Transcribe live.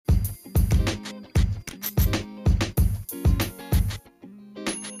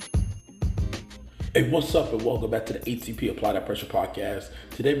Hey, what's up, and welcome back to the ATP Apply That Pressure podcast.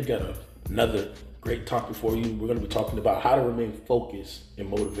 Today we got another great topic for you. We're going to be talking about how to remain focused and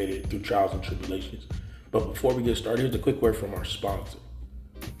motivated through trials and tribulations. But before we get started, here's a quick word from our sponsor.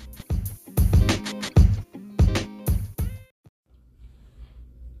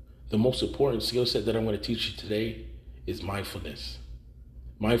 The most important skill set that I'm going to teach you today is mindfulness.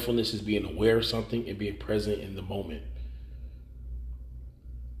 Mindfulness is being aware of something and being present in the moment.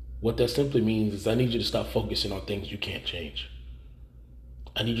 What that simply means is I need you to stop focusing on things you can't change.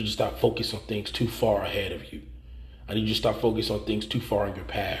 I need you to stop focusing on things too far ahead of you. I need you to stop focusing on things too far in your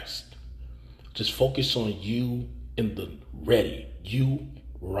past. Just focus on you in the ready, you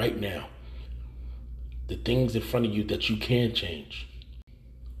right now. The things in front of you that you can change.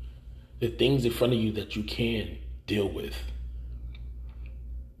 The things in front of you that you can deal with.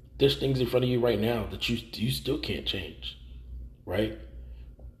 There's things in front of you right now that you still can't change, right?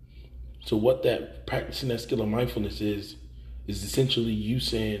 So what that practicing that skill of mindfulness is essentially you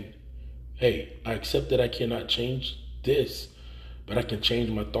saying, hey, I accept that I cannot change this, but I can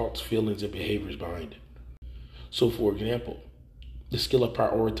change my thoughts, feelings, and behaviors behind it. So for example, the skill of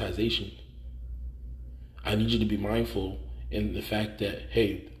prioritization, I need you to be mindful in the fact that,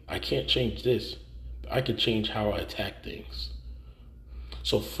 hey, I can't change this, but I can change how I attack things.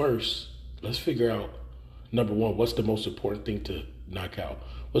 So first, let's figure out, number one, what's the most important thing to knock out?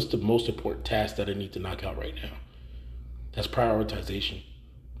 What's the most important task that I need to knock out right now? That's prioritization.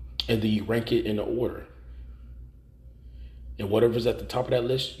 And then you rank it in the order. And whatever's at the top of that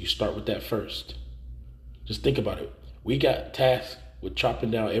list, you start with that first. Just think about it. We got tasked with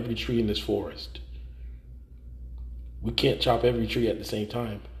chopping down every tree in this forest. We can't chop every tree at the same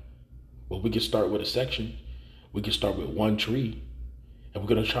time. Well, we can start with a section. We can start with one tree. And we're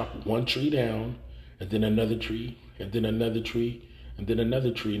going to chop one tree down, and then another tree, and then another tree, and then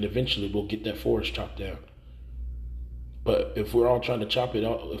another tree, and eventually we'll get that forest chopped down. But if we're all trying to chop it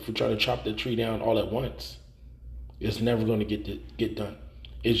all, if we're trying to chop the tree down all at once, it's never going to get done.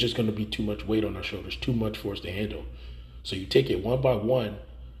 It's just going to be too much weight on our shoulders, too much for us to handle. So you take it one by one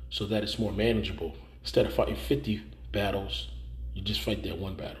so that it's more manageable. Instead of fighting 50 battles, you just fight that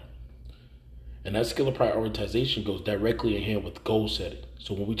one battle. And that skill of prioritization goes directly in hand with goal setting.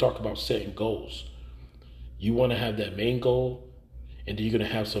 So when we talk about setting goals, you want to have that main goal, and then you're going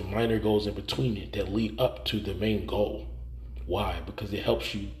to have some minor goals in between it that lead up to the main goal. Why? Because it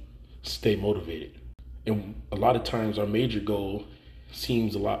helps you stay motivated. And a lot of times our major goal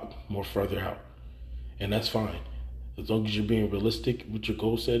seems a lot more further out. And that's fine. As long as you're being realistic with your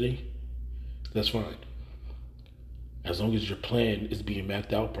goal setting, that's fine. As long as your plan is being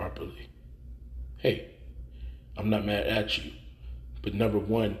mapped out properly. Hey, I'm not mad at you. But number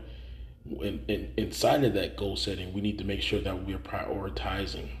one, inside of that goal setting, we need to make sure that we're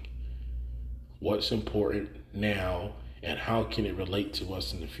prioritizing what's important now and how can it relate to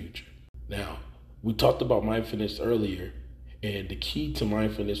us in the future. Now, we talked about mindfulness earlier, and the key to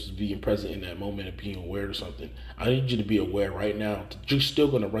mindfulness is being present in that moment and being aware of something. I need you to be aware right now that you're still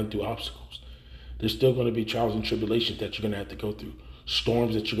going to run through obstacles. There's still going to be trials and tribulations that you're going to have to go through,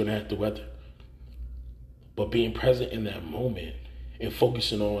 storms that you're going to have to weather. But being present in that moment and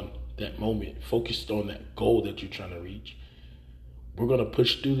focusing on that moment, focused on that goal that you're trying to reach, we're going to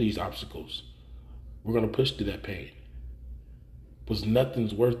push through these obstacles. We're going to push through that pain. Because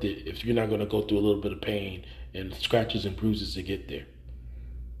nothing's worth it if you're not going to go through a little bit of pain and scratches and bruises to get there.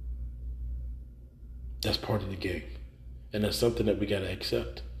 That's part of the game. And that's something that we got to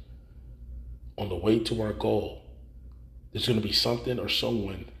accept. On the way to our goal, there's going to be something or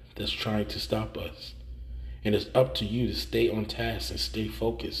someone that's trying to stop us. And it's up to you to stay on task and stay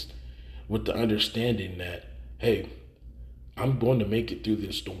focused with the understanding that, hey, I'm going to make it through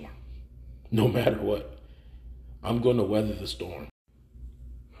this storm. No matter what. I'm going to weather the storm.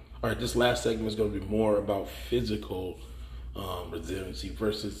 All right, this last segment is going to be more about physical resiliency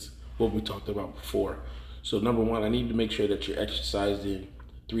versus what we talked about before. So number one, I need to make sure that you're exercising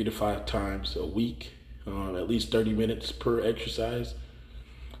 3 to 5 times a week, at least 30 minutes per exercise,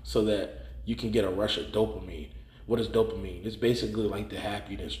 so that you can get a rush of dopamine. What is dopamine? It's basically like the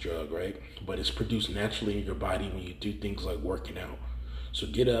happiness drug, right? But it's produced naturally in your body when you do things like working out. So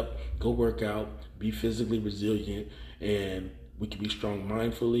get up, go work out, be physically resilient, and we can be strong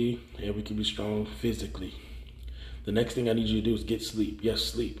mindfully, and we can be strong physically. The next thing I need you to do is get sleep. Yes,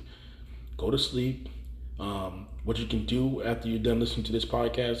 sleep. Go to sleep. What you can do after you're done listening to this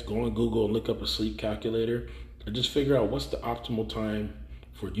podcast, go on Google and look up a sleep calculator and just figure out what's the optimal time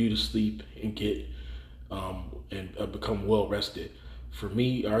for you to sleep and get and become well rested. For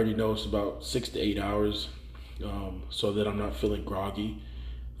me, I already know it's about 6 to 8 hours, so that I'm not feeling groggy.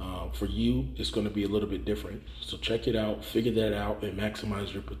 For you, it's going to be a little bit different. So check it out, figure that out, and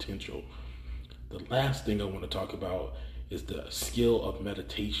maximize your potential. The last thing I want to talk about is the skill of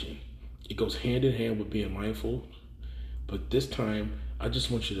meditation. It goes hand in hand with being mindful, but this time I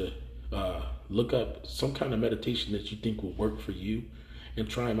just want you to look up some kind of meditation that you think will work for you and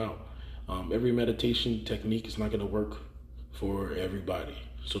try them out. Every meditation technique is not going to work for everybody.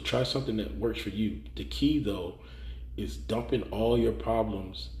 So try something that works for you. The key, though, is dumping all your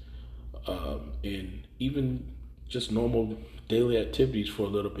problems and even just normal daily activities for a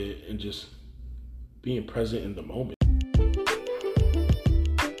little bit and just being present in the moment.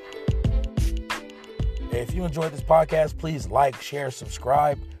 If you enjoyed this podcast, please like, share,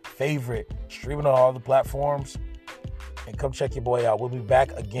 subscribe, favorite, streaming on all the platforms, and come check your boy out. We'll be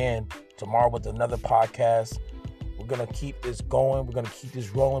back again tomorrow with another podcast. We're going to keep this going. We're going to keep this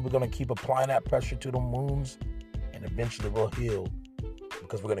rolling. We're going to keep applying that pressure to the wounds, and eventually we'll heal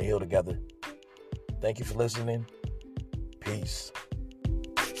because we're going to heal together. Thank you for listening. Peace.